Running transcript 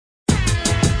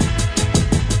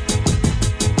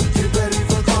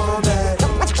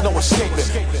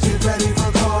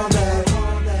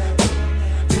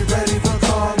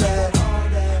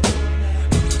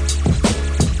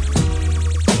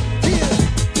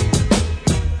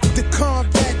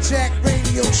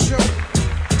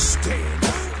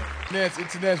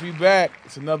Internets, we back.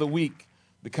 It's another week.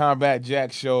 The Combat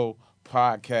Jack Show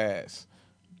podcast.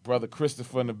 Brother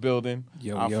Christopher in the building.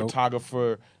 Our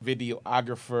photographer,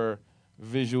 videographer,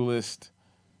 visualist.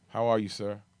 How are you,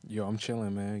 sir? Yo, I'm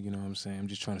chilling, man. You know what I'm saying? I'm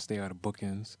just trying to stay out of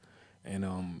bookings. And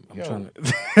I'm trying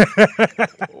to...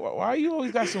 Why you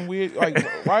always got some weird... Like,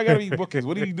 why gotta be bookings?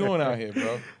 What are you doing out here,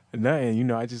 bro? Nothing. You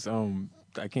know, I just...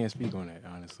 I can't speak on that,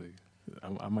 honestly.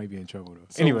 I might be in trouble, though.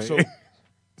 Anyway.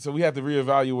 So we have to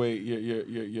reevaluate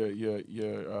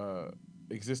your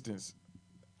existence.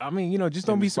 I mean, you know, just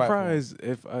don't be surprised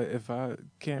if I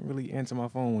can't really answer my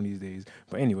phone one of these days.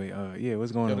 But anyway, yeah,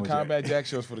 what's going on? The Combat Jack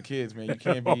Show's for the kids, man. You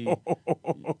can't be.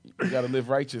 You gotta live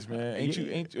righteous, man. Ain't you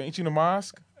in the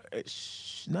mosque?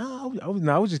 No,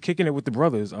 I was just kicking it with the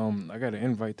brothers. I got an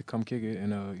invite to come kick it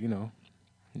and you know,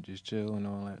 just chill and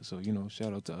all that. So you know,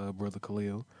 shout out to brother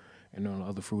Khalil and all the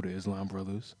other Fruit of Islam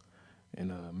brothers.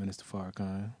 And Minister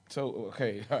Farrakhan. So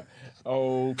okay.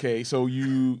 So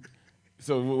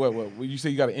what? You say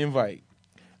you got an invite?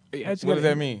 What does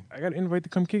that mean? I got an invite to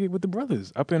come kick it with the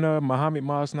brothers up in Muhammad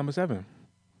Mosque number 7.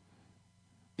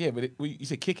 Yeah, but you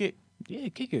said kick it? Yeah,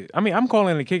 kick it. I mean, I'm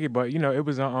calling it kick it, but you know, it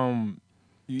was You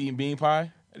eating bean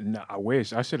pie? No, I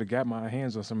wish I should have got my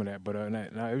hands on some of that, but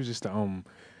no, it was just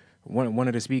one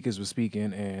of the speakers was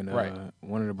speaking, and right.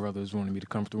 One of the brothers wanted me to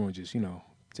come through and just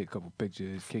take a couple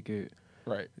pictures, kick it.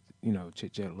 Right. You know,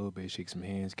 chit chat a little bit, shake some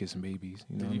hands, kiss some babies.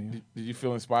 You know what I mean? Did you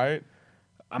feel inspired?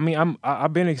 I mean,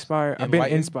 I've been inspired. I've been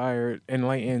inspired,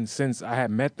 enlightened since I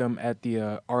had met them at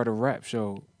the Art of Rap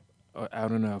show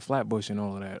out in Flatbush and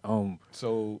all of that.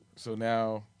 So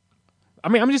now, I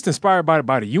mean, I'm just inspired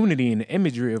by the unity and the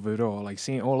imagery of it all. Like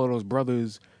seeing all of those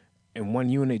brothers in one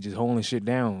unit just holding shit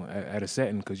down at a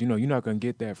setting, because you know you're not gonna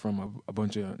get that from a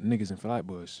bunch of niggas in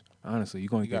Flatbush. Honestly, you're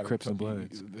gonna get Crips and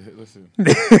Bloods. Listen.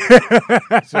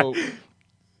 So,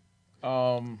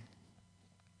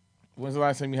 when's the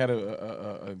last time you had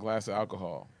a glass of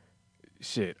alcohol?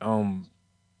 Shit.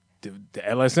 The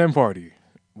LSM party.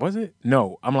 Was it?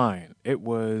 No, I'm lying. It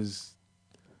was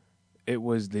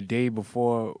the day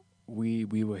before we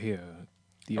were here.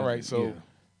 All right. So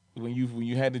when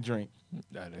you had the drink.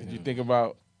 Did you think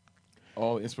about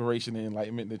all the inspiration and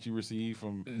enlightenment that you received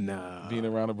from being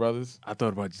around the brothers? I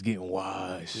thought about just getting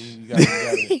washed.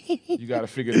 You gotta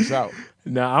figure this out.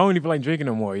 Nah, I don't even like drinking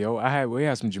no more, yo. We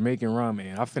had some Jamaican rum,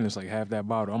 and I finished like half that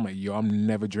bottle. I'm like, yo, I'm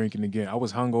never drinking again. I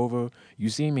was hungover. You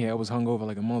see me? I was hungover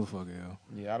like a motherfucker, yo.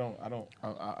 Yeah,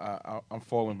 I'm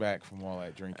falling back from all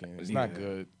that drinking. It's not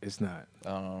good. It's not.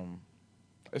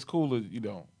 It's cool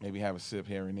to maybe have a sip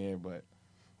here and there, but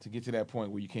to get to that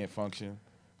point where you can't function,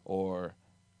 or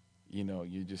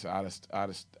you're just out of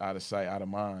sight, out of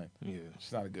mind. Yeah,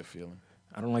 it's not a good feeling.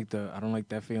 I don't like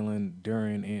that feeling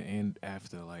during and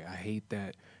after. Like I hate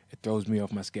that. It throws me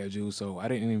off my schedule. So I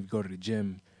didn't even go to the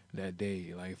gym that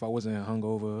day. Like if I wasn't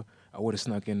hungover, I would have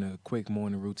snuck in a quick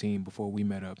morning routine before we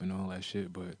met up and all that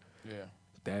shit. But yeah,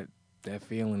 that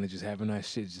feeling of just having that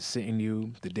shit just sitting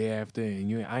you the day after,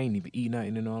 and I ain't even eat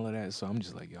nothing and all of that. So I'm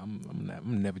just like, yo,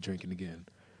 I'm never drinking again.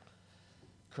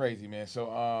 Crazy, man.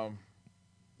 So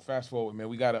fast forward, man.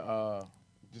 We got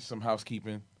just some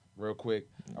housekeeping real quick.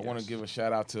 Yes. I want to give a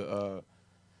shout out to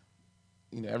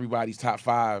everybody's top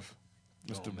 5,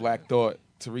 Mr. Black Thought,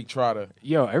 Tariq Trotter.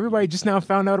 Yo, everybody just now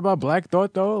found out about Black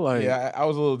Thought though. Like, yeah, I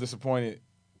was a little disappointed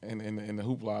in the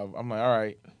hoopla. I'm like, all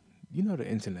right, you know the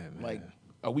internet, man. Like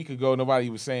a week ago, nobody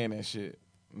was saying that shit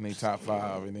in their top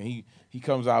 5, and then he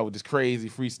comes out with this crazy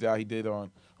freestyle he did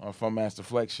on Fun Master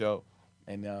Flex show,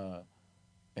 and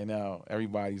now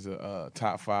everybody's a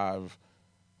top 5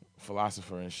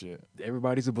 philosopher and shit.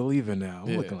 Everybody's a believer now.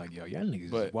 I'm looking like, yo, y'all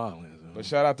niggas is wildin'. But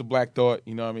shout out to Black Thought.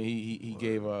 You know what I mean? He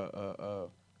gave a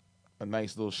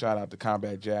nice little shout out to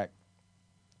Combat Jack.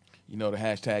 You know, the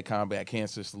hashtag Combat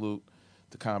Cancer salute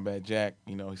to Combat Jack.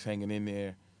 You know, he's hanging in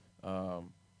there.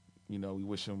 We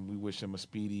wish him a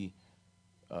speedy,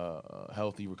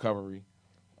 healthy recovery.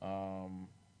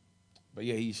 But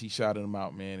yeah, he shouted him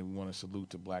out, man, and we want to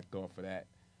salute to Black Thought for that.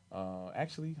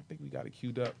 Actually, I think we got it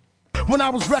queued up. When I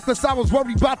was reckless, I was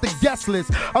worried about the guest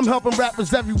list. I'm helping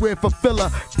rappers everywhere for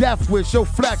filler, Death Wish, yo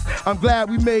flex. I'm glad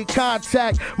we made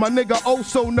contact. My nigga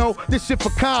also know this shit for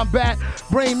combat.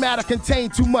 Brain matter contain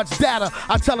too much data.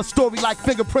 I tell a story like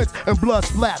fingerprints and blood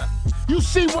splatter. You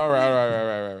see what? All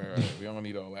right. We don't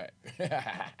need all that.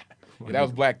 Yeah, that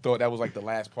was Black Thought. That was like the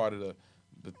last part of the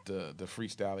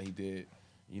freestyle that he did.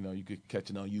 You know, you could catch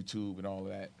it on YouTube and all of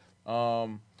that.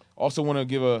 Also want to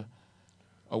give a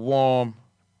warm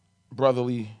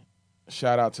brotherly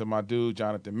shout out to my dude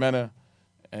Jonathan Mena.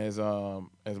 As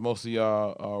most of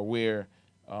y'all are aware,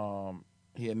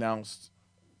 he announced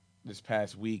this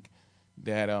past week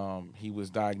that he was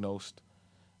diagnosed,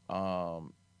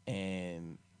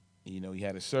 and he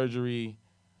had a surgery,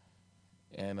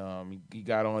 and he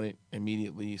got on it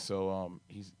immediately, so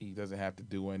he doesn't have to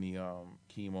do any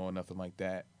chemo or nothing like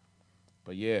that.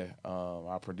 But yeah,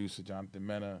 our producer Jonathan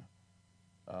Mena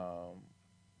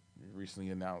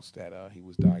recently announced that he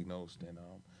was diagnosed, and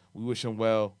we wish him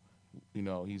well.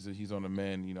 He's on the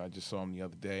mend. I just saw him the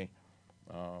other day,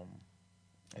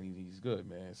 and he's good,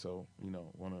 man. So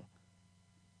want to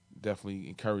definitely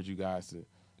encourage you guys to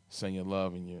send your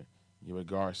love and your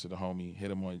regards to the homie.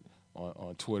 Hit him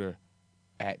on Twitter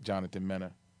at Jonathan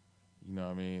Mena. You know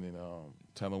what I mean, and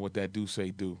tell him what that do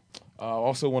say do.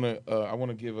 Also I want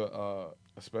to give a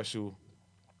special.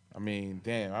 I mean,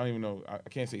 damn, I don't even know. I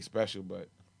can't say special, but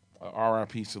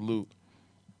RIP salute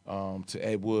to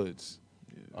Ed Woods.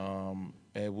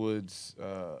 Ed Woods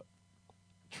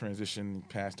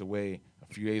passed away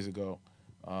a few days ago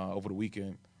over the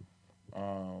weekend.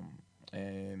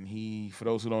 And he, for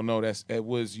those who don't know, that's Ed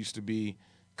Woods used to be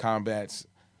Combat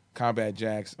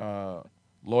Jack's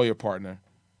lawyer partner.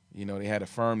 They had a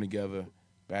firm together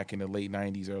back in the late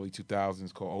 90s, early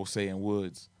 2000s called Osei and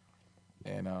Woods.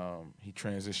 And he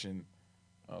transitioned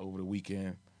over the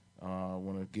weekend. I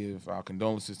want to give our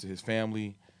condolences to his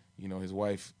family, his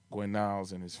wife, Gwen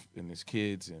Niles, and his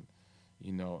kids, and,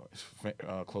 his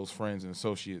close friends and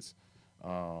associates.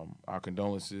 Our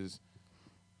condolences.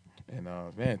 And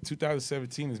man,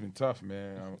 2017 has been tough,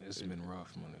 man. It's been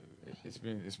rough, man. It's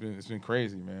been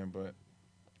crazy, man. But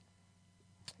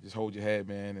just hold your head,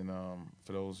 man. And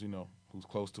for those who's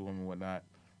close to him and whatnot,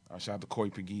 shout out to Corey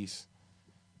Pegues,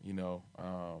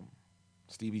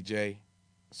 Stevie J,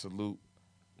 salute,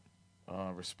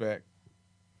 respect.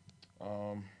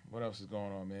 What else is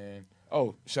going on, man?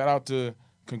 Oh, shout out to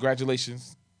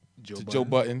congratulations to Joe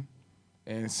Budden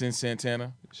and Sin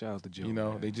Santana. Shout out to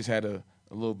Joe. They just had a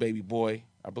little baby boy.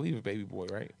 I believe a baby boy,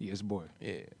 right? Yes, boy.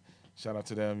 Yeah. Shout out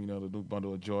to them, the new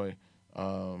bundle of joy.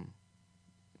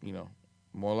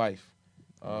 More life.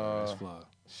 That's fly.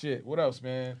 Shit, what else,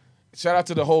 man? Shout out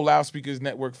to the whole Loudspeakers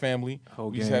Network family.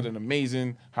 Whole we just gang. had an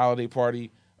amazing holiday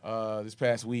party this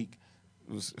past week.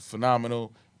 It was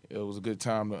phenomenal. It was a good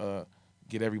time to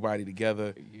get everybody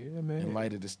together. Yeah, man. In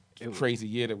light of this crazy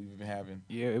year that we've been having.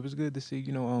 Yeah, it was good to see,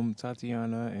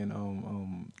 Tatiana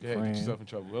and Yeah, Fran. get yourself in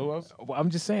trouble. Who else? Well, I'm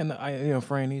just saying,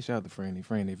 Franny. Shout out to Franny.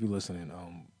 Franny, if you're listening,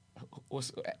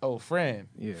 Fran.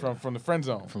 Yeah. From the Friend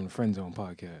Zone. from the Friend Zone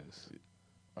podcast.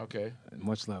 Okay.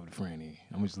 Much love to Franny.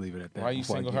 I'm gonna just leave it at that. Why you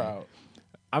before I single get her it. out?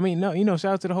 I mean, no,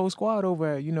 shout out to the whole squad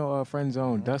over at Friend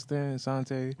Zone, Dustin,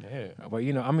 Sante. Yeah. But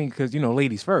because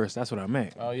ladies first. That's what I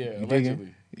meant. Oh yeah, You allegedly.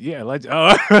 digging? Yeah,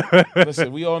 Oh.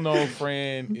 Listen, we all know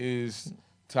Fran is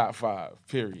top 5.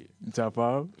 Period. Top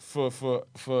 5.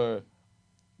 For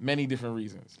many different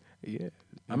reasons. Yeah.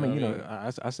 know what I mean?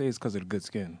 I say it's because of the good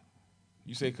skin.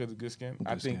 You say because of good skin?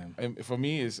 I Good think and for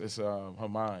me, it's her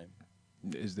mind.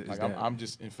 I'm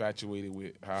just infatuated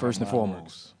with how First her and mind foremost.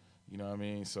 works. You know what I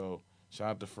mean? So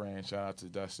shout out to Fran, shout out to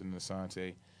Dustin and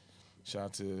Asante, shout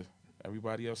out to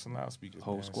everybody else in Loudspeakers.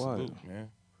 Whole man. squad. Salute, man.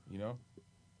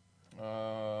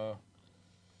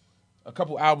 A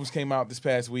couple albums came out this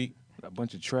past week. A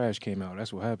bunch of trash came out.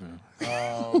 That's what happened.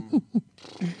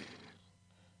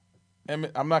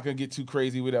 I'm not gonna get too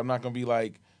crazy with it. I'm not gonna be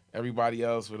like everybody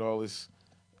else with all this,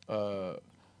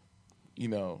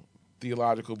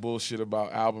 theological bullshit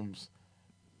about albums.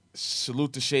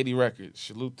 Salute to Shady Records.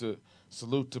 Salute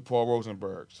to Paul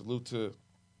Rosenberg. Salute to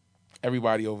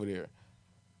everybody over there.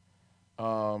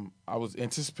 I was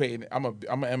anticipating. I'm an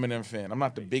Eminem fan. I'm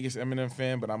not the biggest Eminem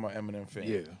fan, but I'm an Eminem fan.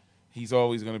 Yeah. He's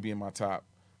always gonna be in my top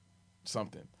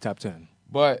something. Top 10.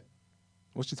 But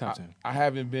What's your top 10? I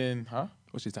haven't been, huh?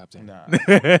 What's your top 10? Nah,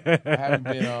 I haven't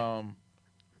been.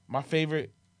 My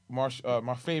favorite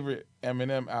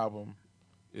Eminem album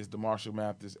is the Marshall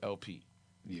Mathers LP,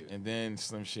 Yeah. and then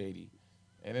Slim Shady,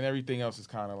 and then everything else is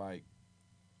kind of like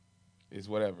is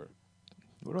whatever.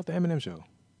 What about the Eminem show?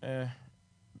 I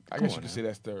Come guess you on could now. say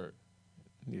that's third.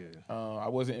 Yeah. I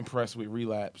wasn't impressed with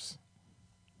Relapse,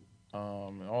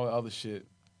 and all the other shit.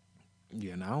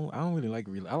 Yeah, no, I don't really like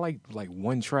Relapse. I like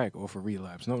one track off of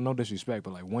Relapse. No disrespect,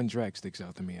 but like one track sticks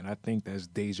out to me, and I think that's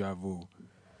Deja Vu.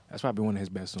 That's probably one of his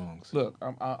best songs. Look,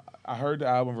 I heard the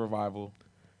album Revival,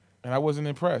 and I wasn't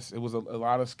impressed. It was a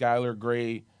lot of Skylar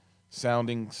Grey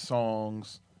sounding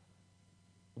songs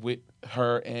with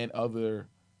her and other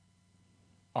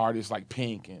artists like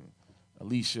Pink and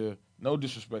Alicia. No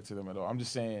disrespect to them at all. I'm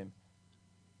just saying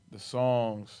the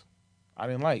songs I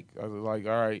didn't like. I was like,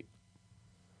 all right,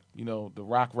 the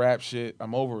rock rap shit,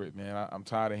 I'm over it, man. I'm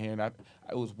tired of hearing that.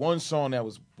 It was one song that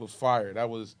was fire. That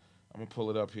was, I'm going to pull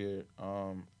it up here.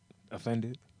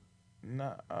 Offended.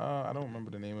 Nah, I don't remember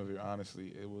the name of it,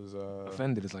 honestly. It was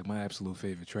Offended is like my absolute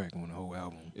favorite track on the whole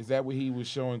album. Is that where he was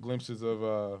showing glimpses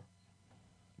of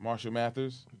Marshall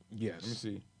Mathers? Yes. Let me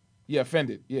see. Yeah,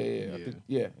 Offended. Yeah. Yeah. I think,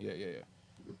 yeah.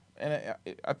 And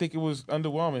I think it was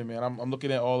underwhelming, man. I'm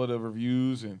looking at all of the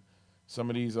reviews and some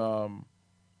of these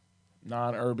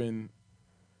non-urban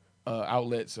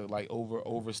outlets are like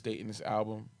overstating this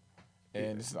album,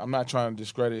 and I'm not trying to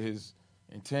discredit his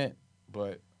intent,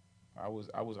 but I was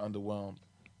underwhelmed.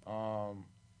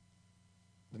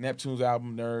 The Neptunes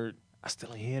album, Nerd. I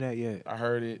still ain't hear that yet. I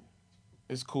heard it.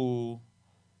 It's cool.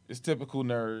 It's typical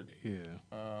Nerd. Yeah.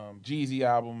 Jeezy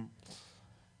album.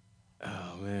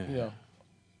 Oh man. You know,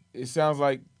 it sounds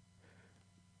like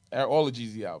all the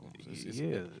Jeezy albums.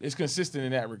 It's consistent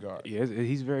in that regard. Yeah,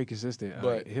 he's very consistent.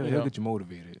 But he'll get you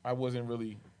motivated. I wasn't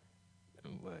really,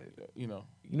 But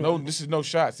this is no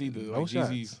shots either. No Like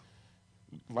Jeezy's, shots.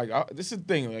 like this is the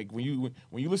thing. Like when you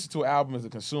listen to an album as a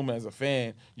consumer, as a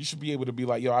fan, you should be able to be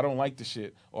like, yo, I don't like the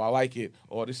shit, or I like it,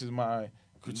 or this is my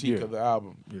critique Yeah. of the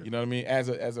album. Yeah. You know what I mean? As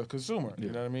a consumer, you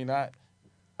Yeah. know what I mean?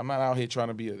 I'm not out here trying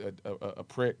to be a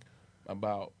prick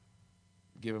about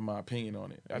giving my opinion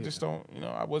on it. I just don't.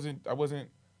 I wasn't. It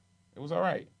was all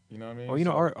right. You know what I mean?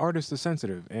 Well, artists are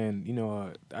sensitive, and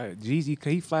Jeezy,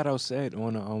 he flat out said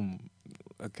on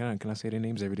can I say their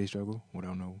names? Everyday Struggle.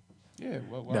 Without no. Yeah.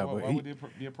 No, Why but would there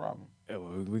be a problem? Yeah,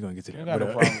 well, we're gonna get to that. You got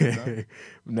no problem with that.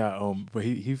 Nah, but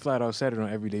he flat out said it on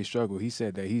Everyday Struggle. He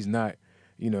said that he's not,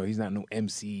 he's not no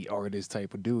MC artist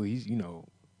type of dude. He's,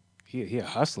 he a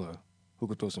hustler who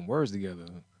could throw some words together.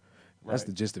 That's Right.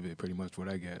 the gist of it, pretty much what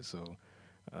I get. So,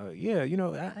 I ain't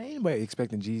anybody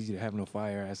expecting Jeezy to have no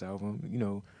fire ass album.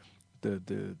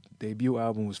 The debut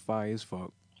album was fire as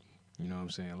fuck. You know what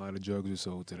I'm saying? A lot of drugs were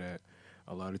sold to that.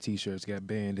 A lot of T-shirts got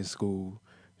banned in school.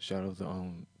 Shout out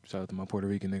to my Puerto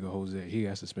Rican nigga Jose. He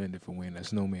got suspended for wearing that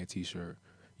Snowman T-shirt.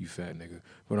 You fat nigga.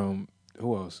 But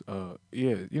who else?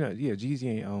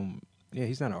 Jeezy ain't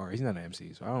he's not an artist. He's not an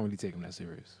MC. So I don't really take him that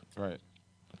serious. Right.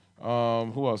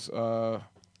 Who else? An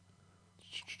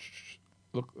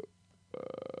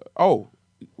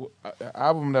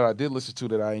album that I did listen to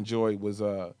that I enjoyed was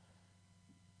an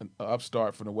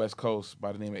upstart from the West Coast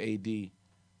by the name of AD.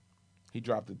 He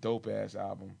dropped a dope ass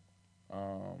album.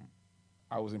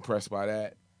 I was impressed by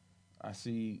that. I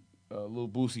see Lil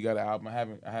Boosie got an album. I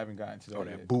haven't gotten to that that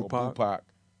yet. Boo Called Pac?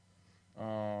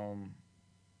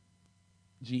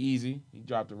 G-Eazy, he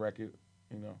dropped a record.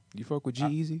 You fuck with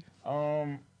G-Eazy?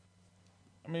 I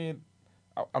mean,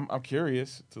 I'm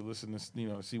curious to listen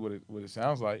to see what it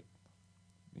sounds like.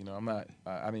 I'm not.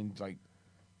 I didn't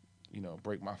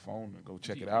break my phone and go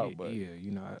check it out. But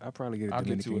I probably get a I'll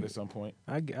Dominican. get to it at some point.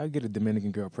 I get a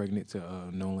Dominican girl pregnant to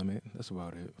No Limit. That's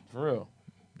about it. For real.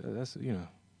 That's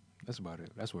about it.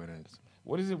 That's where it ends.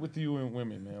 What is it with you and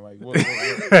women, man? Like, why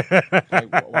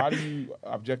do you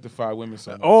objectify women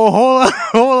so much? Oh,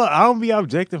 hold on. I don't be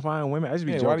objectifying women. I just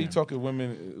be joking. Why do you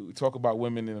talk about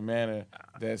women in a manner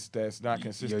that's not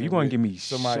consistent? Yo, you gonna with give me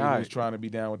somebody shot. who's trying to be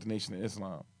down with the Nation of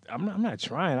Islam? I'm not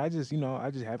trying. I just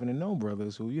happen to know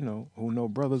brothers who know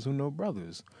brothers who know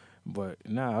brothers. But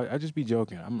I just be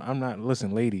joking. I'm not.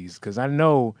 Listen, ladies, because I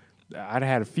know I'd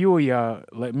had a few of y'all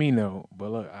let me know.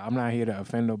 But look, I'm not here to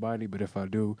offend nobody. But if I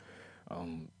do,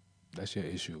 that's your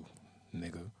issue,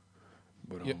 nigga.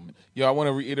 But I want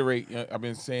to reiterate. I've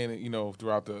been saying it,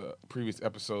 throughout the previous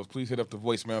episodes. Please hit up the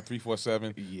voicemail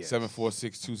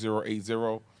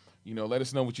 347-746-2080. Let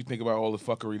us know what you think about all the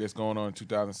fuckery that's going on in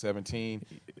 2017.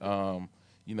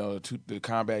 The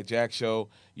Combat Jack show.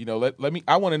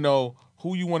 I want to know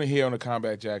who you want to hear on the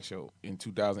Combat Jack show in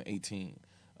 2018.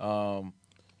 What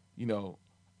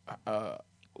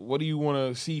do you want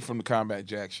to see from the Combat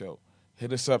Jack show?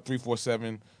 Hit us up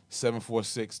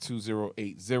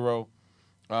 347-746-2080.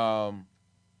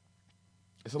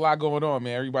 It's a lot going on,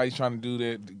 man. Everybody's trying to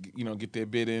do get their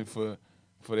bid in for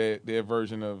their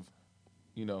version of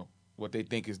what they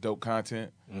think is dope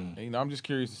content. And I'm just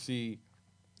curious to see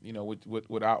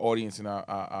what our audience and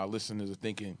our listeners are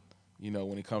thinking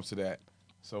when it comes to that.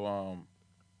 So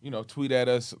tweet at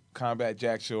us, Combat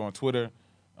Jack Show on Twitter.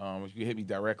 If you hit me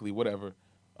directly, whatever,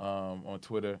 on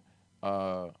Twitter,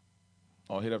 or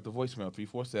hit up the voicemail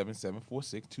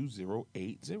 347-746-2080,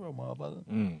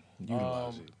 motherfucker.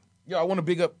 utilize it. I want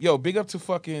to big up to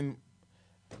fucking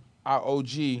our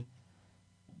OG.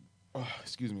 Oh,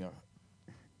 excuse me.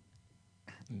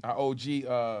 Our OG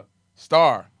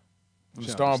Star from the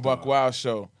Shout Star out and to Buck Star. Wild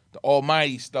Show, the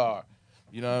almighty Star.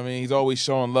 You know what I mean? He's always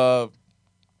showing love.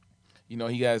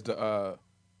 He has the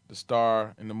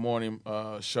Star in the Morning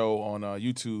show on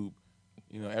YouTube.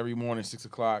 Every morning 6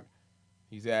 o'clock,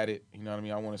 He's at it. You know what I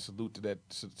mean? I want to salute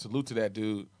to that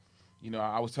dude. You know,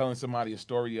 I was telling somebody a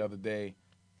story the other day.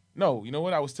 No, you know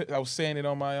what? I was saying it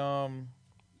on my On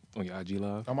your IG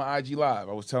live. on my IG live.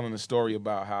 I was telling a story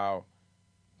about how,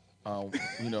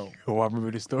 you know. Oh, I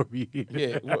remember the story.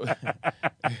 Yeah, well,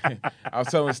 I was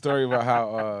telling a story about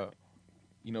how,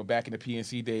 you know, back in the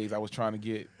PNC days, I was trying to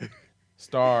get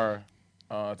Star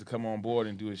to come on board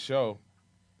and do his show,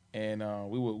 and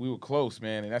we were close,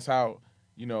 man. And that's how,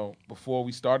 you know, before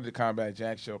we started the Combat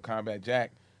Jack show, Combat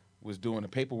Jack was doing the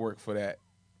paperwork for that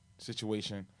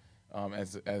situation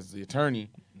as the attorney,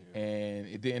 and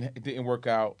it didn't work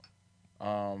out.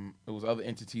 There was other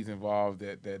entities involved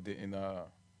that didn't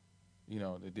you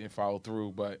know, that didn't follow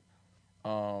through. But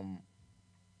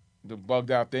the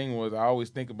bugged out thing was, I always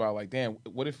think about, like, damn,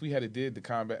 what if we had did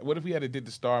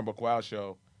the Star and Buck Wild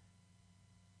show?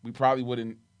 We probably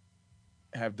wouldn't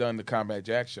have done the Combat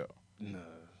Jack show. No.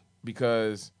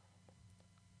 Because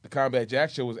the Combat Jack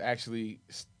show was actually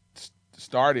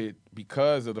started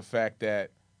because of the fact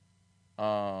that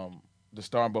the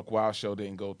Star and Buck Wild show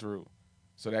didn't go through.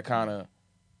 So that kind of,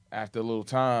 after a little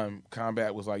time,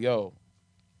 Combat was like, yo,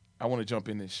 I want to jump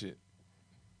in this shit.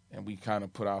 And we kind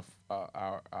of put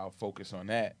our focus on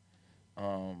that.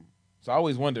 So I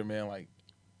always wonder, man, like,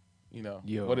 you know,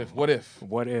 Yo, what if? What if?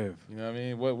 You know what I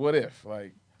mean? What if?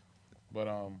 Like, but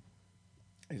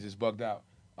it's just bugged out.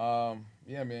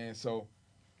 Yeah, man. So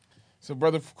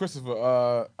brother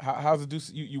Christopher, how's the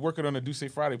Duce? You working on the Duce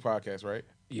Friday podcast, right?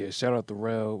 Yeah, shout out to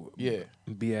Rel, Yeah.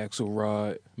 B Axel,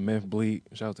 Rod, Meth Bleak.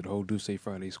 Shout out to the whole Duce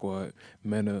Friday squad.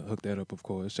 Mena hooked that up, of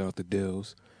course. Shout out to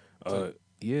Dills.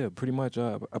 Yeah, pretty much.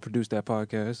 I produced that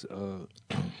podcast.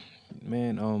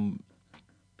 Man,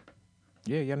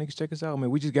 yeah, y'all niggas check us out,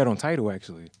 man. We just got on Tidal,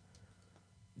 actually.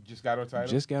 You just got on Tidal?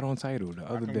 Just got on Tidal the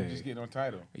How other come day. you just getting on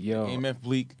Tidal? Yo. Ain't Meth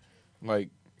Bleak, like,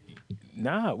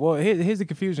 Nah, well, here's the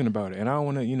confusion about it, and I don't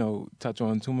want to, you know, touch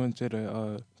on too much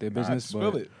of their business.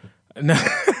 Spill but it. Nah,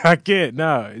 I can't.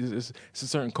 Nah, it's a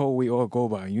certain code we all go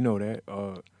by. You know that.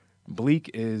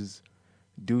 Bleak is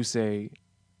Duce, the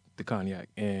Cognac,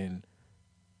 and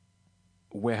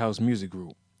Warehouse Music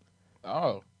Group.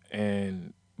 Oh.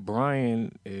 And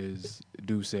Brian is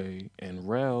Duce, and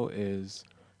Rel is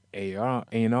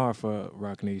A&R for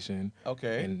Rock Nation.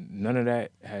 Okay. And none of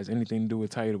that has anything to do with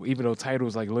Tidal, even though Tidal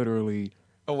is like literally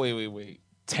Oh, wait.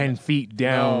 10 feet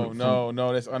down. No,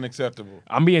 that's unacceptable.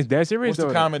 I'm being dead serious. What's the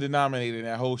though. common denominator in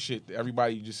that whole shit?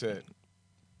 Everybody you just said.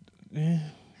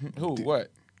 Who? What?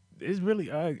 It's really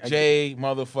J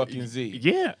motherfucking Z.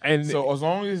 Yeah, and So as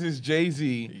long as it's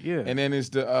Jay-Z, Yeah. and then it's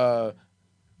the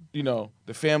you know,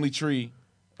 the family tree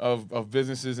of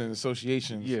businesses and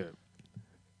associations. yeah.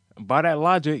 By that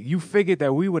logic, you figured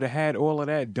that we would have had all of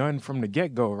that done from the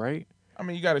get-go, right? I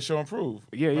mean, you got to show and prove.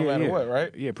 Yeah, no yeah, matter yeah. what,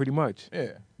 right? Yeah, pretty much.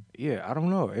 Yeah. Yeah, I don't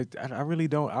know. I really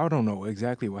don't. I don't know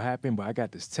exactly what happened, but I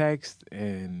got this text,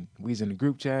 and we was in the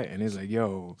group chat, and it's like,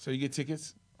 "Yo, So you get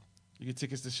tickets? You get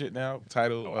tickets to shit now?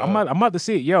 Title. I'm about to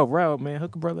see it. Yo, Rel, man,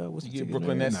 hook a brother up with some You get tickets,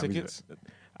 Brooklyn man." Nets Nah, we tickets? good.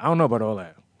 I don't know about all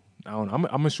that. I don't know. I'm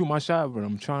gonna shoot my shot, but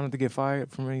I'm trying not to get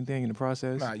fired from anything in the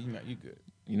process. Nah, you good.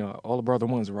 You know, all the brother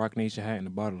ones, a Rock Nation hat and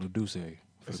a bottle of Douce for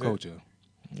That's the it. culture.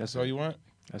 That's all you want?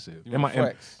 That's it. You And want my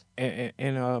flex?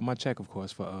 and my check, of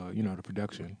course, for you know, the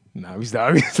production. Nah, we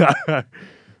stop. Let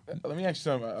me ask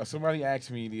you something. Somebody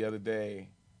asked me the other day.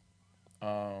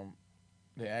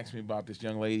 They asked me about this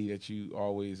young lady that you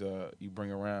always you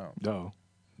bring around. No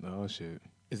shit.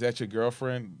 Is that your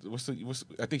girlfriend?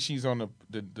 I think she's on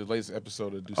the latest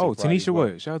episode of Do Oh, Friday as Tanisha well.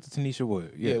 Wood. Shout out to Tanisha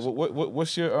Wood. Yeah. Yes.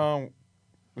 What's your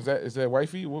is that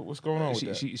wifey? What's going on with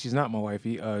that? She's not my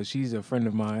wifey. She's a friend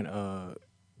of mine.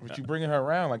 But you bringing her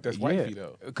around like that's wifey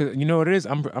though. Cause you know what it is.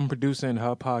 I'm producing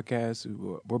her podcast.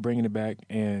 We're bringing it back,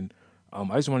 and I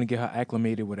just want to get her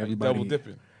acclimated with You everybody. double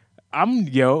dipping.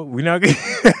 We not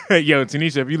yo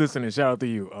Tanisha. If you listening, shout out to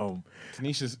you.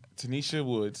 Tanisha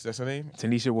Woods. That's her name.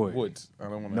 Tanisha Wood. Woods. I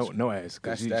don't want to. No ass.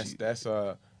 'Cause That's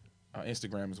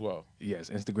Instagram as well. yes,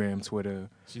 Instagram, Twitter.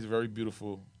 She's a very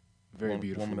beautiful, Very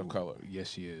beautiful woman of color. Yes,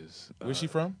 she is. Where's she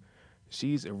from?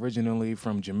 She's originally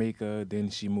from Jamaica. Then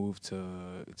she moved to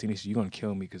Tanisha. You're gonna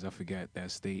kill me because I forgot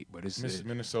that state, but it's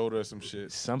Minnesota or some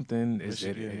shit. something. It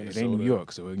Michigan, ain't New Minnesota.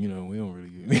 York, so you know we don't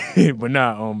really. But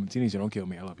nah, Tanisha, don't kill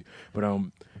me. I love you. But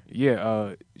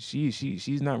yeah,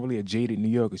 she's not really a jaded New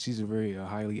Yorker. She's a very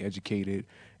highly educated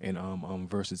and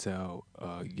versatile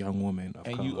young woman of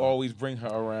And color. you always bring her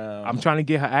around. I'm trying to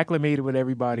get her acclimated with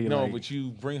everybody. No, like, but you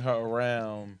bring her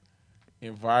around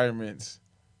environments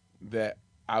that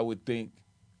I would think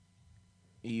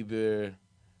either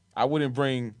I wouldn't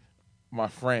bring my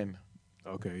friend,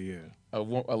 okay, yeah. a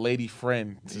lady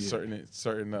friend to Yeah.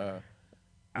 certain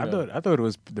I thought it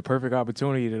was the perfect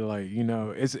opportunity to like,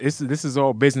 it's this is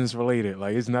all business related.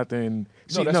 Like it's nothing.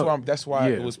 That's why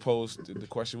yeah. it was posed. The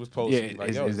question was posed. Yeah, like,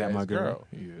 is that my his girl?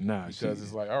 Yeah, nah, because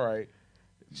it's like, all right,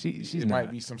 she's it not.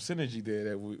 might be some synergy there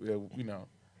that.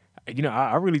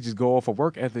 I really just go off of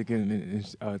work ethic and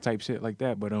type shit like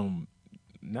that. But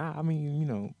nah, I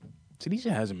mean,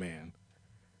 Tanisha has a man.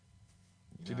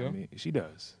 She do? I mean, she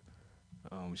does.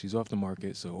 She's off the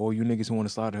market, so all you niggas who want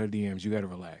to slide her DMs, you gotta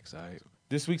relax, all right?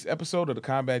 This week's episode of the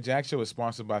Combat Jack Show is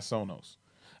sponsored by Sonos.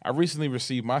 I recently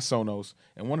received my Sonos,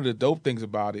 and one of the dope things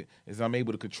about it is I'm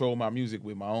able to control my music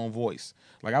with my own voice.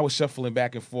 Like I was shuffling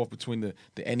back and forth between the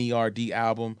NERD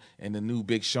album and the new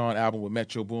Big Sean album with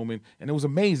Metro Boomin, and it was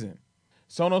amazing.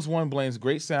 Sonos One blends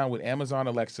great sound with Amazon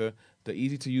Alexa, the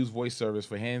easy-to-use voice service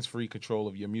for hands-free control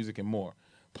of your music and more.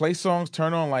 Play songs,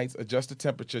 turn on lights, adjust the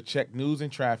temperature, check news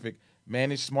and traffic,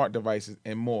 manage smart devices,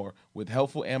 and more with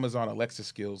helpful Amazon Alexa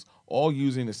skills, all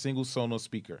using a single Sonos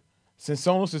speaker. Since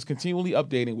Sonos is continually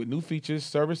updating with new features,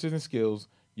 services, and skills,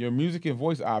 your music and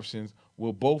voice options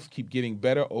will both keep getting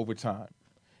better over time.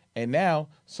 And now,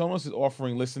 Sonos is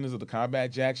offering listeners of the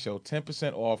Combat Jack Show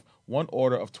 10% off one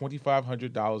order of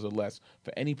 $2,500 or less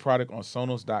for any product on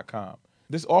Sonos.com.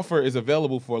 This offer is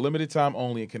available for a limited time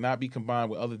only and cannot be combined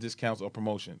with other discounts or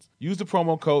promotions. Use the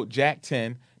promo code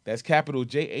JACK10, that's capital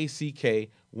JACK10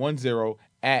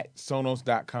 at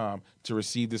Sonos.com to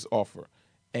receive this offer.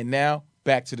 And now,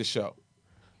 back to the show.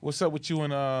 What's up with you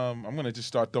and I'm gonna just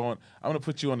start throwing. I'm gonna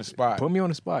put you on the spot. Put me on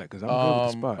the spot because I'm good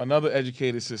with the spot. Another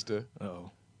educated sister.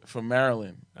 Uh-oh. From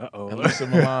Maryland. Uh-oh. Elisa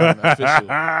Milan, official.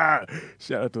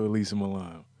 Shout out to Elisa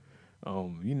Milan.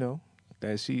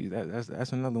 That's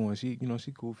another one. She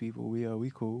cool people.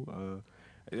 We cool.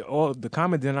 All the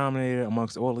common denominator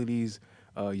amongst all of these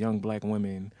young black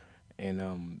women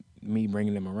and me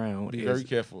bringing them around. Be very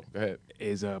careful. Go ahead.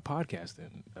 Is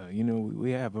podcasting.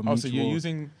 We have a Oh, mutual... so you're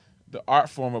using the art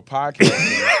form of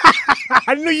podcasting.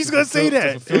 I knew you was gonna say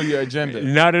that. To fulfill your agenda.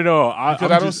 Not at all.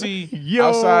 Because I don't see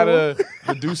outside of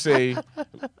the Duce,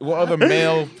 what other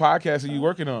male podcasts are you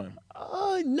working on?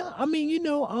 No, I mean,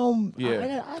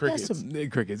 I crickets. got some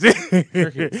crickets.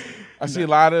 Crickets. I see a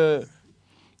lot of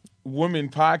women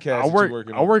podcasts that you're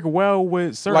working on. I work well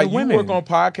with certain like women. You work on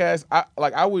podcasts.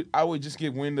 I would just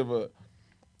get wind of a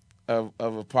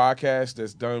podcast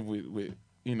that's done with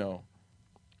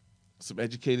some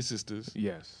educated sisters.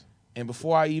 Yes. And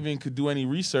before I even could do any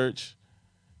research,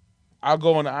 I'll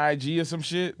go on the IG or some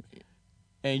shit,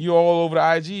 and you're all over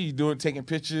the IG, taking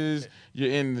pictures.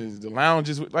 You're in the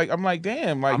lounges. I'm like,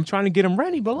 damn. Like, I'm trying to get them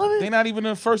ready, beloved. They're not even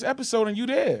in the first episode, and you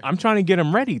there. I'm trying to get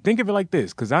them ready. Think of it like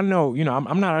this, because I know,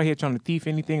 I'm not out here trying to thief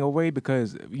anything away,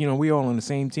 because we all on the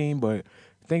same team. But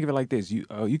think of it like this: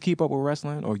 you keep up with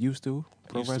wrestling or used to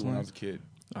pro wrestling when I was a kid.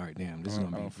 All right, damn. This is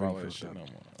gonna be follow that shit no more.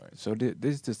 Right. So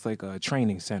this is just like a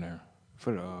training center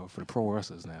for the pro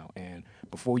wrestlers now. And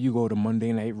before you go to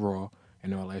Monday Night Raw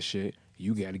and all that shit,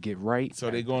 you got to get right. So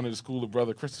they going to the school of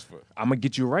Brother Christopher. I'm gonna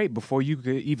get you right before you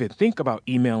could even think about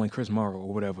emailing Chris Morrow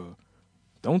or whatever.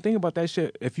 Don't think about that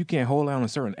shit if you can't hold down a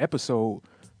certain episode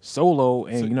solo.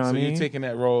 And you know what I mean. So you're taking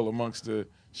that role amongst the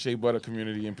Shea Butter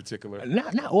community in particular.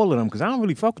 Not all of them, because I don't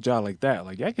really fuck with y'all like that.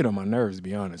 Like, y'all get on my nerves, to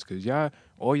be honest, because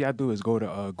all y'all do is go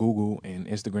to Google and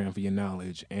Instagram for your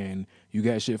knowledge, and you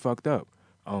got shit fucked up.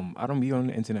 I don't be on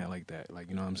the internet like that. Like,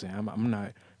 you know what I'm saying? I'm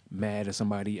not mad at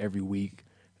somebody every week.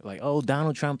 Like, oh,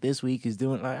 Donald Trump this week is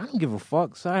doing... Like, I don't give a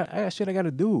fuck. So I got shit I got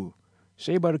to do.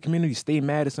 Shea Butter community, stay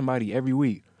mad at somebody every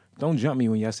week. Don't jump me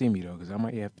when y'all see me, though, because I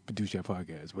might have to produce your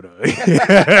podcast. But,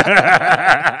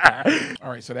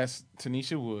 All right, so that's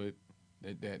Tanisha Wood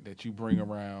that you bring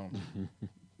around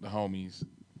the homies.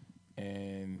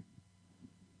 And,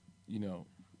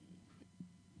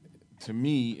 to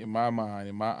me, in my mind,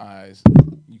 in my eyes,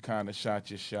 you kind of shot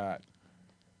your shot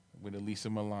with Elisa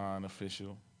Milan,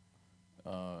 official,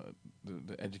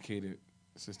 the educated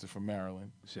sister from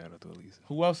Maryland. Shout out to Elisa.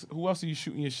 Who else are you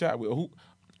shooting your shot with?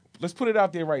 Let's put it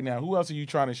out there right now. Who else are you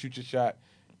trying to shoot your shot?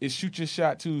 It's Shoot Your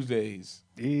Shot Tuesdays.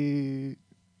 We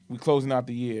closing out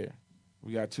the year.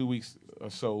 We got 2 weeks or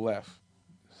so left.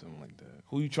 Something like that.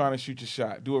 Who you trying to shoot your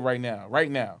shot? Do it right now. Right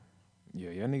now.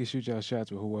 Yeah, y'all niggas shoot y'all shots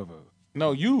with whoever.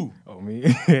 No, you. Oh,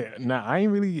 me? Nah, I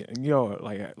ain't really,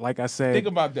 like I said. Think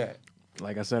about that.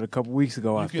 Like I said a couple weeks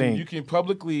ago, I think. You can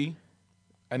publicly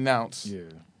announce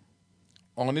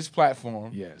on this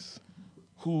platform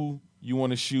who you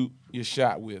want to shoot your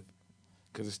shot with,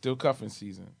 because it's still cuffing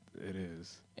season. It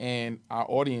is. And our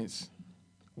audience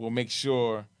will make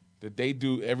sure that they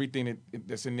do everything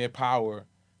that's in their power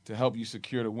to help you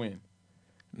secure the win.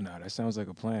 Nah, that sounds like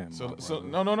a plan. So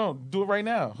no, do it right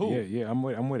now. Who? Yeah, I'm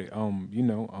with it.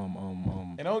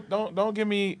 And And don't give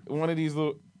me one of these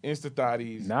little Insta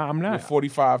thotties. Nah, I'm not. With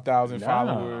 45,000 Nah.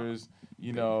 followers.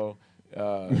 You know,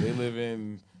 they live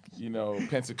in,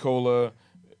 Pensacola,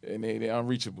 and they're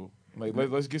unreachable. Like,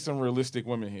 let's get some realistic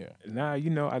women here. Nah, I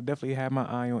definitely had my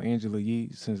eye on Angela Yee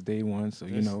since day one. So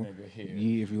This nigga here.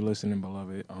 Yee, if you're listening,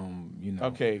 beloved,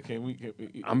 Okay, can we?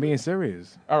 I'm being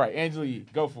serious. All right, Angela Yee,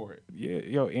 go for it. Yeah,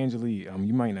 yo, Angela Yee,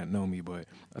 you might not know me, but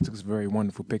I took some very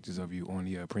wonderful pictures of you on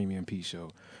the Premium P show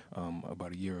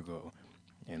about a year ago.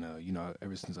 And,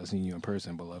 ever since I seen you in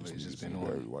person, beloved, it's just been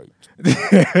very on. white.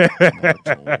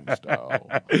 Monotone style.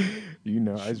 I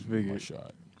just My figured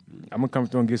shot. I'm going to come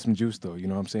through and get some juice, though. You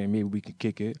know what I'm saying? Maybe we can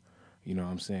kick it. You know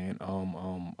what I'm saying?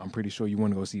 I'm pretty sure you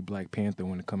want to go see Black Panther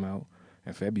when it come out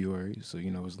in February. So,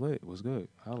 it's lit. It was good.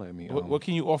 Holla at me. What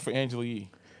can you offer Angela Yee?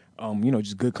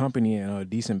 Just good company and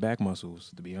decent back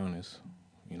muscles, to be honest.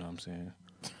 You know what I'm saying?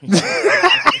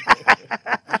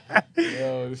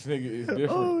 Yo, this nigga is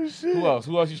different. Oh, shit. Who else?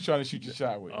 Who else you trying to shoot your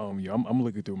shot with? I'm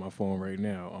looking through my phone right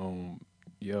now.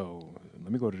 Let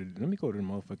me go to the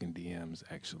motherfucking DMs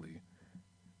actually.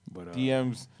 But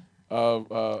DMs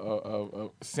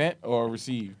sent or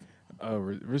received?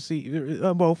 Receive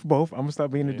both. I'm gonna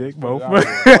stop being a dick. Both.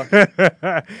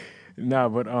 Nah,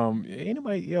 but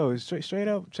anybody, straight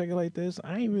up check it like this.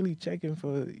 I ain't really checking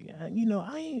for, I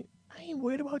ain't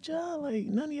worried about y'all. Like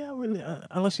none of y'all really,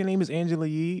 unless your name is Angela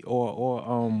Yee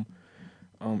or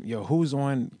who's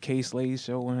on K Slay's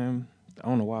show with him? I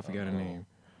don't know why I forgot her name,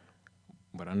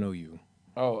 but I know you.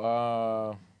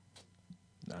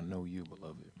 I know you,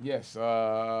 beloved. Yes.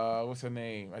 What's her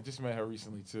name? I just met her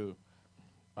recently too.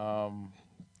 She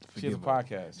has a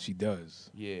podcast. She does.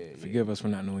 Yeah. Forgive us for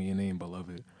not knowing your name,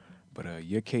 beloved. But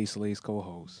you're K Slay's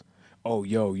co-host. Oh,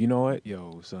 yo, you know what?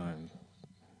 Yo, son.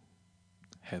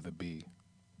 Heather B.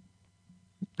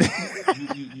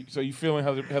 So you feeling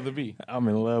Heather B? I'm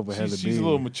in love with Heather B. She's a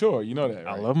little mature. You know that,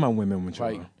 right? I love my women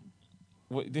mature. Like,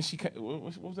 what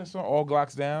was that song? All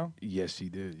Glocks Down? Yes, she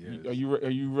did. Yes. Are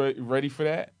you ready for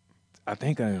that? I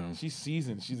think I am. She's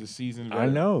seasoned. She's a seasoned I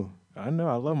veteran. know. I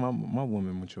love my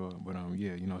woman mature. But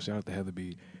shout out to Heather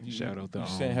B. Shout out to You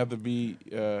sent Heather B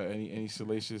any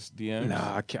salacious DMs?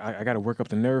 Nah, I got to work up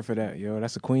the nerve for that, yo.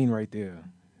 That's a queen right there.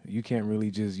 You can't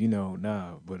really just,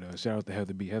 nah. But shout out to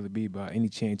Heather B. Heather B, by any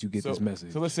chance you get this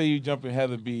message. So let's say you jump in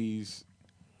Heather B's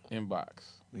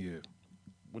inbox. Yeah.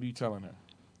 What are you telling her?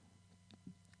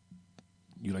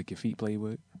 You like your feet played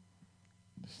with?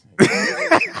 So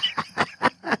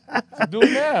do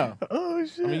it now. Oh,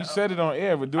 shit. I mean, you said it on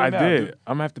air, but do it now. I did.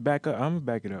 I'm going to have to back up. I'm going to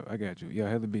back it up. I got you. Yeah,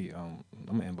 Heather B, I'm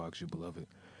going to inbox you, beloved.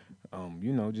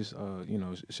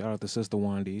 Shout out to Sister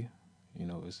Wandy.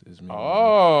 It's me.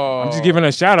 Oh. I'm just giving her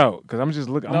a shout out because I'm just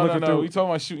looking. No, through. We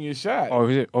talking about shooting your shot. Oh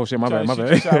shit, my bad. Shoot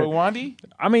your shot with Wandy?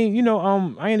 I mean,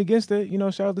 I ain't against it.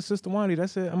 Shout out to Sister Wandy.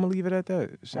 That's it. I'm gonna leave it at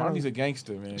that. Wandy's a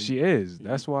gangster, man. She is.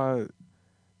 That's why.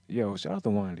 Yo, shout out to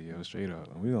Wandy, yo, straight up.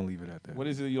 We gonna leave it at that. What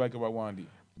is it you like about Wandy?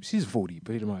 She's a foodie,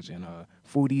 pretty much, and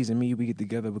foodies and me, we get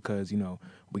together because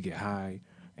we get high,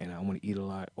 and I want to eat a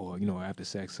lot, or after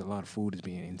sex, a lot of food is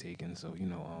being intaken. So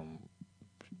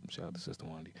shout out to Sister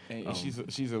Wandy. And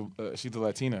she's a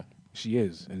Latina. She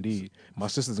is indeed. My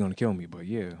sister's gonna kill me, but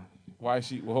yeah. Why is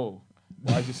she? Whoa!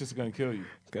 Why is your sister gonna kill you?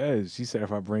 Cause she said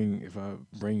if I bring.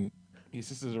 Your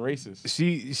sister's a racist.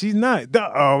 She's not.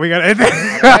 Oh, we got.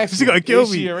 She's gonna kill me.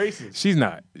 Is she a racist? She's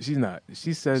not.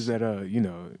 She says that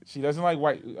She doesn't like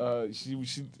white.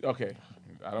 She okay.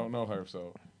 I don't know her,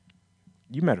 so.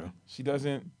 You met her. She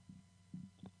doesn't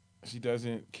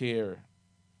care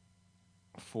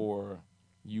for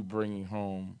you bringing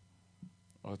home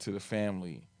to the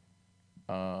family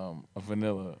a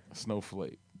vanilla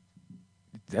snowflake.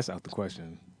 That's out the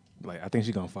question. Like, I think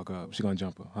she's gonna fuck up. She's gonna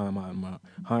jump her. Her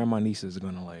and my nieces are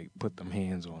gonna put them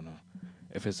hands on her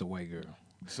if it's a white girl.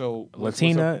 So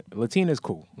Latina's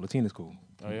cool. Latina's cool.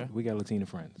 Oh yeah, we got Latina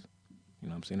friends. You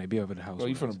know what I'm saying? They be over the house. Well,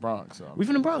 you from the Bronx? So we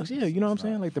from the Bronx, yeah. You know what I'm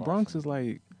saying? Like the Bronx is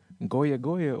like Goya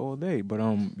all day. But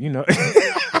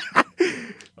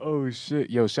Oh shit,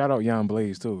 yo! Shout out Yon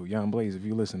Blaze too. Yon Blaze, if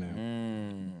you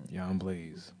listening, Yon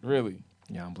Blaze. Really?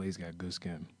 Yon Blaze got good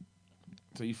skin.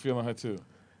 So you feeling her too?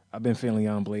 I've been feeling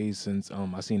Yon Blaze since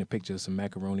I seen a picture of some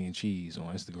macaroni and cheese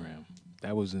on Instagram.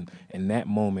 That was in that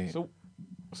moment. So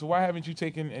why haven't you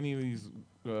taken any of these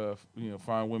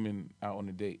fine women out on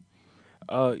a date?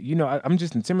 I'm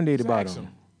just intimidated by them.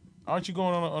 Aren't you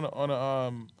going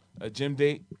on a gym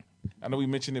date? I know we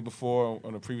mentioned it before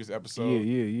on a previous episode.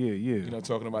 Yeah.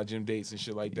 Talking about gym dates and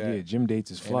shit like that. Yeah, gym dates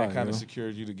is fly. And that kind of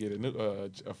secured you to get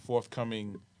a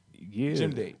forthcoming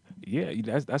gym date. Yeah,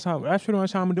 that's pretty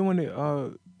much how I'm doing it.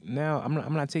 now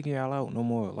I'm not taking y'all out no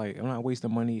more. Like I'm not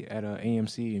wasting money at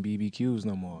AMC and BBQs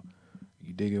no more.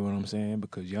 You dig it what I'm saying?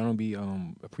 Because y'all don't be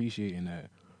appreciating that.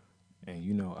 And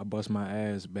you know, I bust my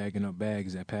ass bagging up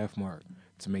bags at Pathmark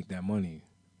to make that money.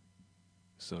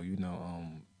 So, you know,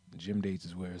 gym dates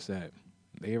is where it's at.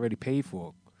 They already paid for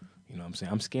it. You know what I'm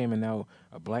saying? I'm scamming out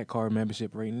a black card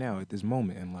membership right now at this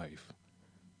moment in life.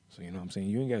 So, you know what I'm saying?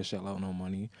 You ain't got to shell out no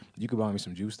money. You could buy me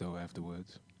some juice, though,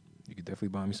 afterwards. You could definitely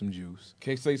buy me some juice.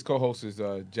 K-Slate's co-host is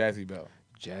Jazzy Bell.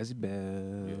 Jazzy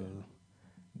Bell. Yeah.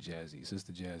 Jazzy,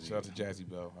 Sister Jazzy. Shout out to Jazzy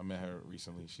Bell. I met her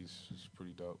recently. She's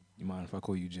pretty dope. You mind if I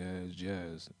call you Jazz?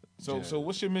 Jazz. So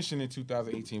what's your mission in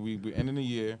 2018? We're ending the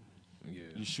year. Yeah.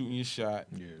 You're shooting your shot.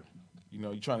 Yeah. You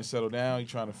know, you trying to settle down. You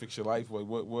trying to fix your life.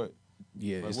 What?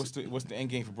 Yeah. Like, what's the end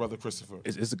game for Brother Christopher?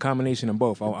 It's a combination of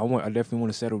both. I definitely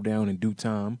want to settle down in due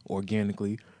time,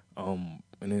 organically. And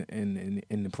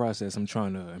in the process, I'm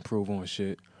trying to improve on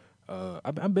shit.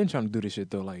 I've been trying to do this shit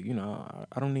though. Like, you know,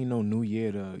 I don't need no new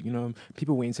year to, you know,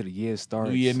 people wait until the year starts.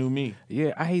 New year, new me.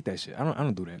 Yeah, I hate that shit. I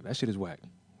don't do that. That shit is whack.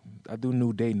 I do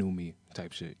new day, new me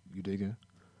type shit. You digging?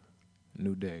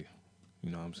 New day. You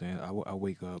know what I'm saying? I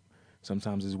wake up.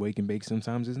 Sometimes it's wake and bake.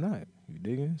 Sometimes it's not. You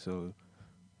digging? So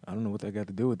I don't know what that got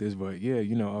to do with this, but yeah,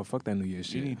 you know, fuck that New Year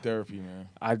shit. You need therapy, man.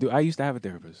 I do. I used to have a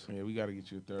therapist. Yeah, we got to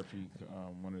get you a therapy.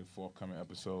 One of the forthcoming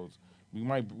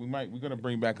we're gonna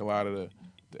bring back a lot of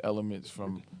the elements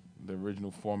from the original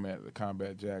format of the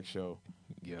Combat Jack show.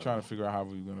 Yeah. Trying to figure out how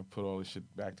we're gonna put all this shit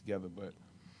back together, but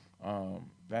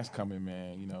that's coming,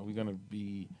 man. You know, we're gonna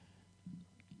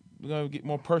get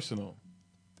more personal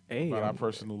about our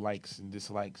personal likes and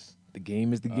dislikes. The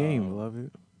game is the game,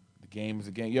 beloved. The game is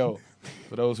the game. Yo,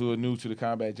 for those who are new to the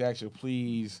Combat Jack show,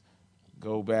 please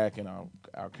go back in our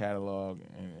catalog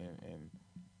and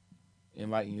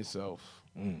enlighten yourself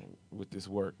with this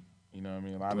work. You know what I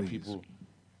mean? A lot of people,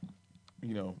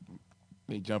 you know,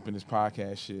 they jump in this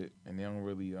podcast shit and they don't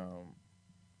really,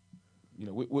 you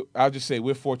know, I'll just say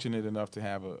we're fortunate enough to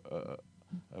have a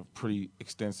pretty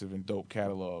extensive and dope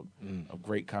catalog of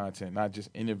great content, not just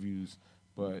interviews,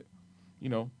 but, you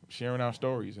know, sharing our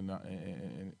stories and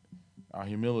our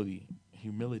humility,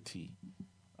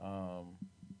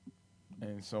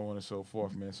 and so on and so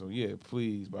forth, man. So, yeah,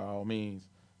 please, by all means,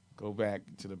 go back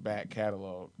to the back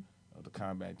catalog of the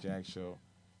Combat Jack show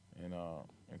and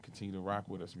continue to rock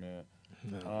with us, man.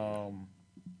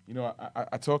 You know,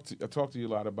 I talked to you a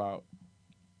lot about,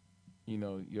 you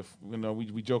know,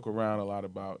 we joke around a lot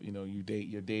about, you know,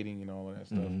 your dating and all of that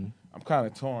stuff. Mm-hmm. I'm kind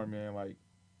of torn, man. Like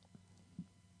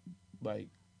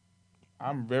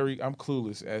I'm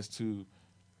clueless as to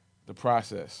the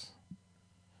process.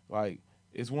 Like,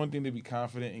 it's one thing to be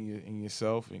confident in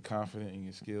yourself and confident in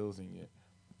your skills and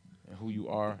who you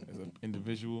are as an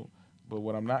individual, but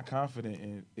what I'm not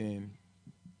confident in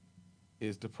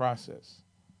is the process.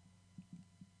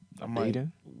 Of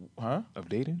dating? Huh? Of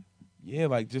dating? Yeah,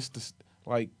 like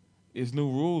it's new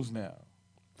rules now.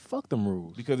 Fuck them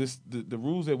rules. Because it's the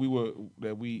rules that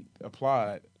we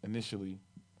applied initially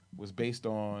was based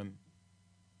on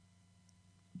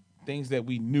things that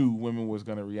we knew women was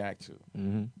gonna react to.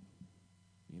 Mm-hmm.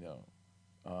 You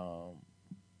know,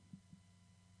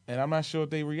 and I'm not sure if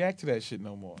they react to that shit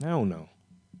no more. I don't know.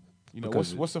 You know,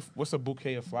 what's a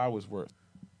bouquet of flowers worth?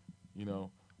 You know,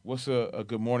 what's a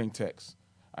good morning text?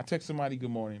 I text somebody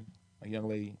good morning, a young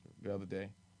lady the other day.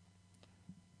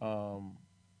 I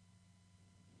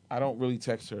don't really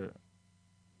text her,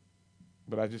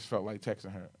 but I just felt like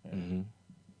texting her.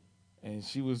 And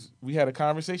we had a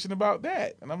conversation about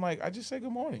that. And I'm like, I just say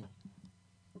good morning.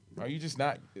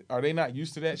 Are they not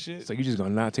used to that shit? So you just gonna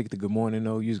not take the good morning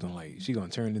though? You just gonna she gonna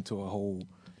turn into a whole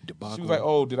debacle? She was like,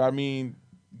 oh, did I mean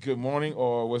good morning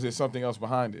or was there something else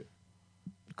behind it?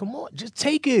 Come on, just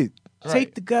take it. Right.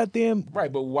 Take the goddamn...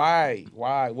 Right, but why?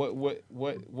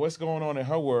 What's going on in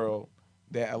her world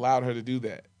that allowed her to do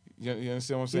that? You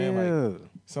understand what I'm saying? Yeah. Like,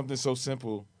 something so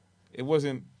simple. It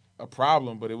wasn't a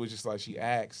problem, but it was just like she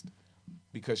asked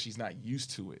because she's not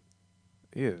used to it.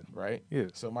 Yeah. Right? Yeah.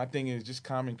 So my thing is just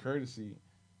common courtesy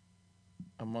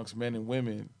amongst men and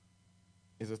women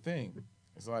is a thing.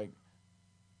 It's like,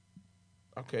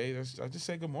 okay, I just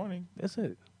say good morning. That's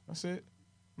it.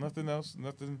 Nothing else.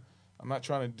 Nothing. I'm not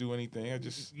trying to do anything. I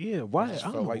just why? I just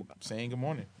felt like saying good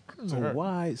morning. I don't know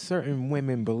why certain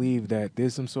women believe that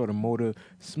there's some sort of motive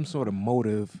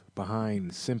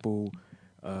behind simple,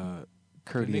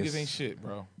 courteous. Niggas ain't shit,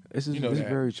 bro. This is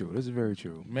very true. This is very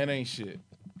true. Men ain't shit.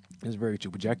 It's very true,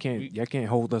 but y'all can't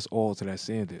hold us all to that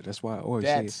standard. That's why I always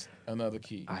say that's another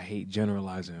key. I hate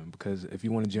generalizing because if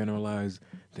you want to generalize,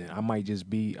 then I might just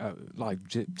be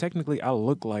technically I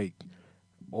look like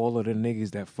all of the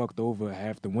niggas that fucked over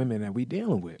half the women that we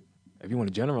dealing with. If you want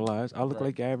to generalize, I look Right.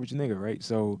 like the average nigga, right?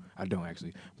 So I don't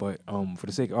actually, but for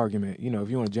the sake of argument, you know, if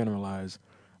you want to generalize,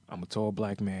 I'm a tall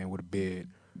black man with a beard,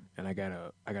 and I got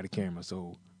a camera.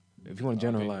 So if you want to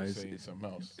I think you generalize, say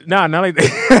something else. nah, not like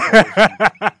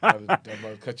that. I'm about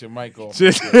to cut your mic off.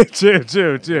 chill,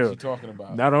 chill. What you talking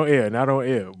about? Not on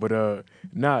air. But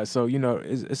nah. So you know,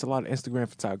 it's a lot of Instagram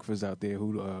photographers out there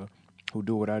who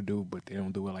do what I do, but they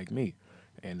don't do it like me.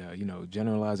 And you know,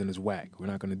 generalizing is whack. We're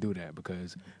not gonna do that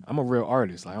because I'm a real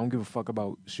artist. Like, I don't give a fuck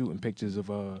about shooting pictures of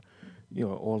you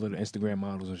know, all of the Instagram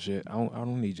models and shit. I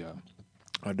don't need y'all.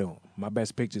 I don't. My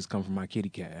best pictures come from my kitty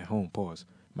cat at home. Pause.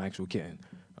 My actual kitten.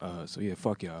 So yeah,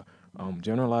 fuck y'all.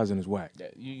 Generalizing is whack.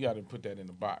 You got to put that in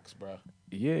the box, bro.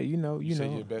 Yeah, you know. You say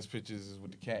your best pictures is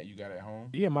with the cat you got at home.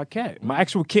 Yeah, my cat, my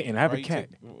actual kitten. I have Why a you cat.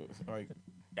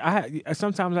 like,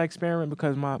 Sometimes I experiment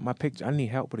because my picture. I need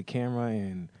help with a camera,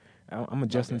 and I'm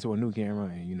adjusting Okay. to a new camera,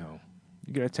 and you know,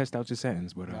 you gotta test out your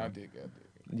settings. But I dig.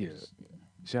 yeah. Just,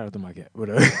 Shout out to my cat. But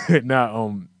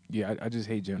yeah, I just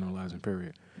hate generalizing.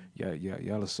 Period. Yeah,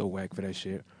 y'all are so whack for that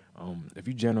shit. If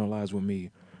you generalize with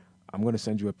me, I'm gonna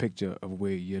send you a picture of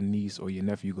where your niece or your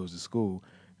nephew goes to school,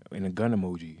 and a gun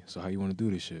emoji. So how you want to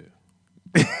do this shit?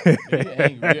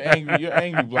 You're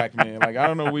angry, black man. Like, I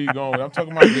don't know where you're going. I'm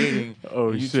talking about dating. Oh,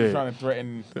 and you shit. trying to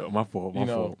threaten. My fault. You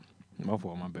know. My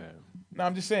fault. My bad. No,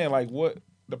 I'm just saying, like, what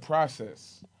the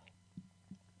process.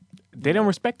 They don't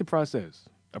respect the process.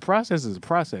 A process is a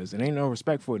process, and ain't no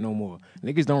respect for it no more.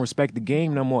 Niggas don't respect the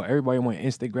game no more. Everybody want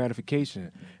instant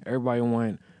gratification. Everybody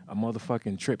want a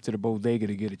motherfucking trip to the bodega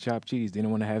to get a chopped cheese. They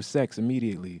don't want to have sex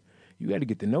immediately. You got to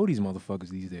get to know these motherfuckers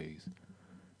these days.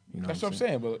 You know That's what I'm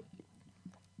saying. But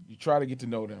you try to get to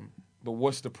know them. But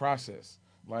what's the process?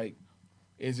 Like,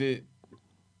 is it,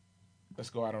 let's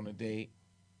go out on a date?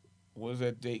 What does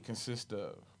that date consist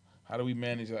of? How do we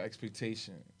manage our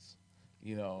expectations?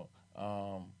 You know,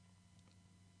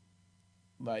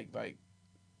 like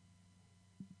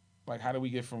how do we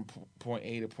get from point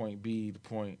A to point B to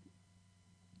point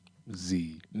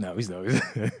Z. No, he's not.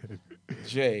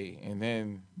 J and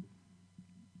then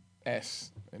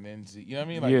S and then Z? You know what I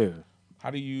mean? Like, yeah.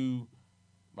 how do you,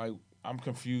 like, I'm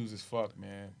confused as fuck,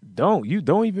 man. Don't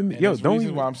even. And Yo, the don't reason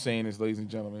even. why I'm saying this, ladies and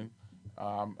gentlemen,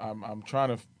 I'm trying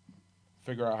to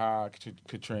figure out how I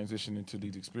could transition into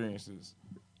these experiences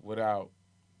without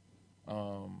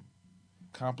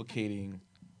complicating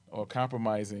or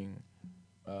compromising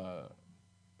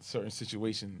certain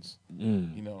situations,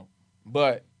 you know.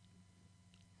 But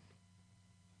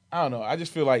I don't know. I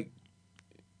just feel like,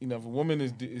 you know, if a woman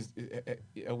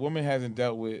a woman hasn't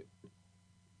dealt with,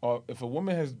 or if a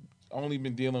woman has only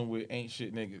been dealing with ain't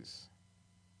shit niggas,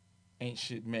 ain't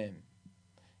shit men,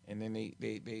 and then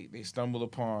they stumble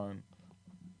upon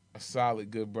a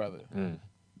solid good brother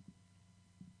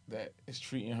that is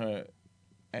treating her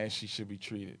as she should be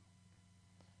treated,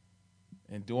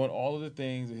 and doing all of the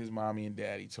things that his mommy and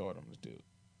daddy taught him to do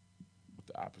with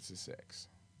the opposite sex.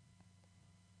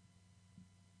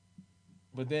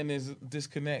 But then there's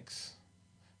disconnects.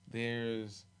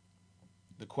 There's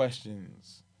the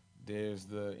questions. There's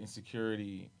the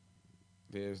insecurity.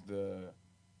 There's the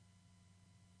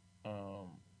I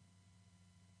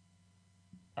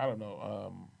don't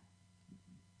know.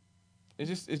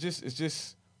 It's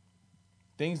just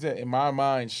things that in my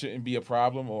mind shouldn't be a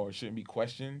problem or shouldn't be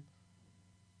questioned.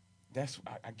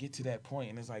 I get to that point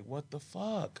and it's like, what the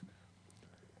fuck?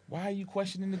 Why are you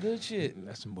questioning the good shit?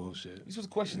 That's some bullshit. You're supposed to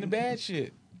question the bad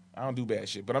shit. I don't do bad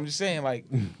shit, but I'm just saying, like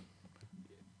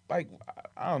I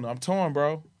don't know. I'm torn,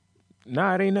 bro.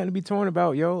 Nah, it ain't nothing to be torn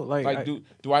about, yo. Like,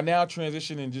 do I now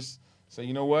transition and just say,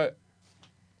 you know what?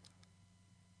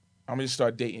 I'm gonna just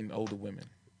start dating older women.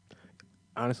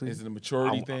 Honestly, Is it a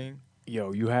maturity thing?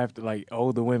 Yo, you have to, like,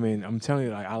 older women. I'm telling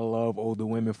you, like, I love older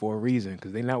women for a reason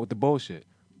because they not with the bullshit.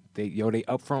 They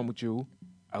upfront with you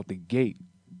out the gate.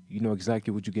 You know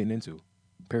exactly what you're getting into.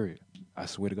 Period. I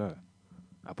swear to God,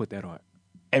 I put that on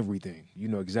everything. You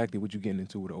know exactly what you're getting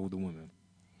into with an older woman.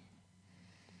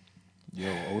 Yo,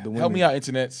 older women. Help me out,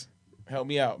 internets. Help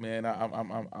me out, man.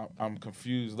 I'm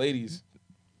confused, ladies.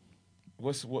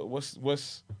 What's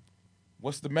the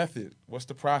method? What's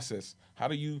the process? How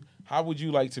would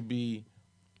you like to be?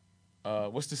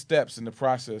 What's the steps in the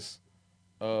process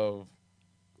of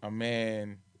a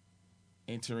man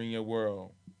entering your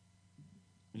world,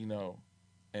 you know,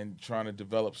 and trying to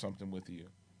develop something with you?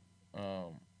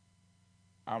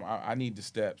 I need the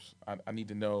steps. I need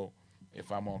to know if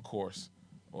I'm on course,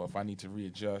 or if I need to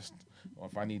readjust, or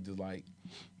if I need to, like,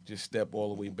 just step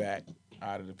all the way back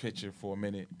out of the picture for a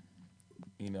minute,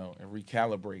 you know, and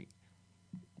recalibrate,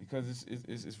 because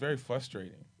it's very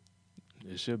frustrating.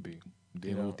 It should be.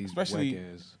 Dealing know, with these especially-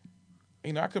 whack ass.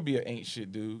 You know, I could be an ain't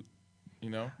shit dude, you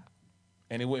know,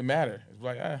 and it wouldn't matter. It's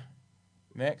like,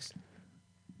 next.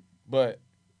 But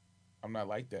I'm not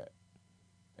like that.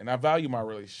 And I value my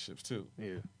relationships too. Yeah.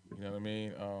 You know what I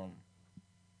mean?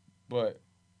 But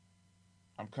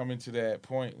I'm coming to that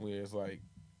point where it's like,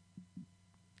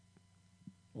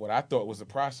 what I thought was the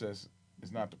process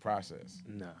is not the process.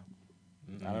 Nah.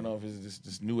 I don't know if it's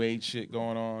this new age shit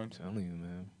going on. I'm telling you,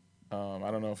 man.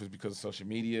 I don't know if it's because of social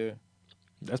media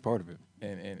That's part of it.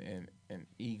 and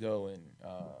ego and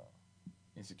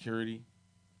insecurity.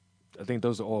 I think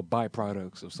those are all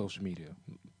byproducts of social media.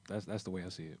 That's the way I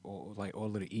see it. All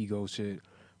of the ego shit,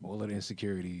 all of the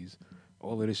insecurities,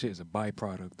 all of this shit is a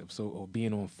byproduct of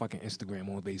being on fucking Instagram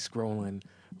all day scrolling,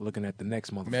 looking at the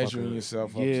next motherfucker. Measuring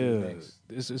yourself up to the next.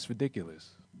 It's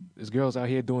ridiculous. There's girls out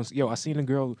here doing I seen a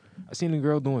girl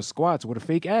doing squats with a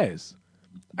fake ass.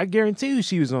 I guarantee you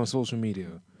she was on social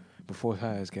media before her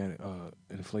ass got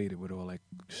inflated with all that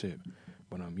shit.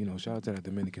 But shout out to that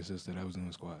Dominican sister that was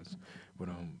doing squats. But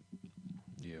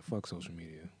yeah, fuck social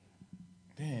media.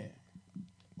 Damn.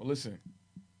 Well, listen,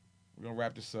 we're gonna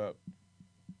wrap this up.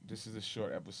 This is a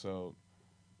short episode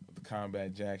of the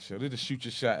Combat Jack Show. This is the Shoot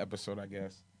Your Shot episode, I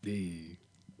guess. Yeah.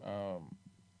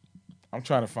 I'm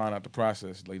trying to find out the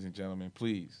process, ladies and gentlemen.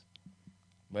 Please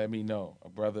let me know. A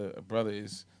brother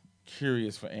is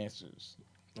curious for answers.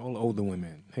 All the older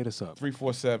women, hit us up.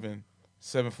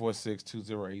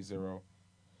 347-746-2080.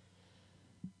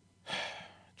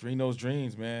 Dream those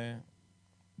dreams, man.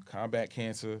 Combat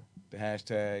cancer, the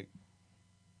hashtag,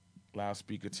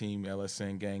 loudspeaker team,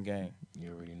 LSN gang gang.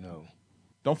 You already know.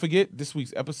 Don't forget, this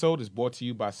week's episode is brought to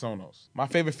you by Sonos. My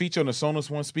favorite feature on the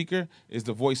Sonos One speaker is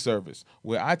the voice service,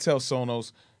 where I tell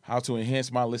Sonos how to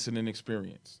enhance my listening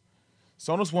experience.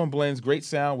 Sonos One blends great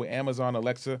sound with Amazon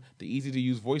Alexa, the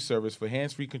easy-to-use voice service for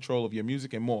hands-free control of your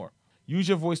music and more. Use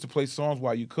your voice to play songs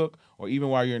while you cook or even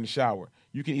while you're in the shower.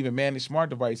 You can even manage smart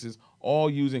devices, all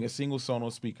using a single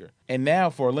Sonos speaker. And now,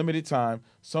 for a limited time,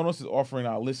 Sonos is offering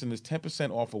our listeners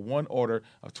 10% off of one order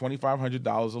of $2,500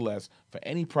 or less for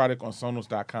any product on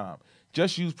Sonos.com.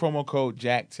 Just use promo code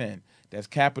JACK10. That's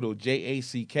capital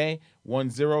JACK10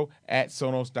 at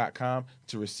Sonos.com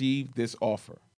to receive this offer.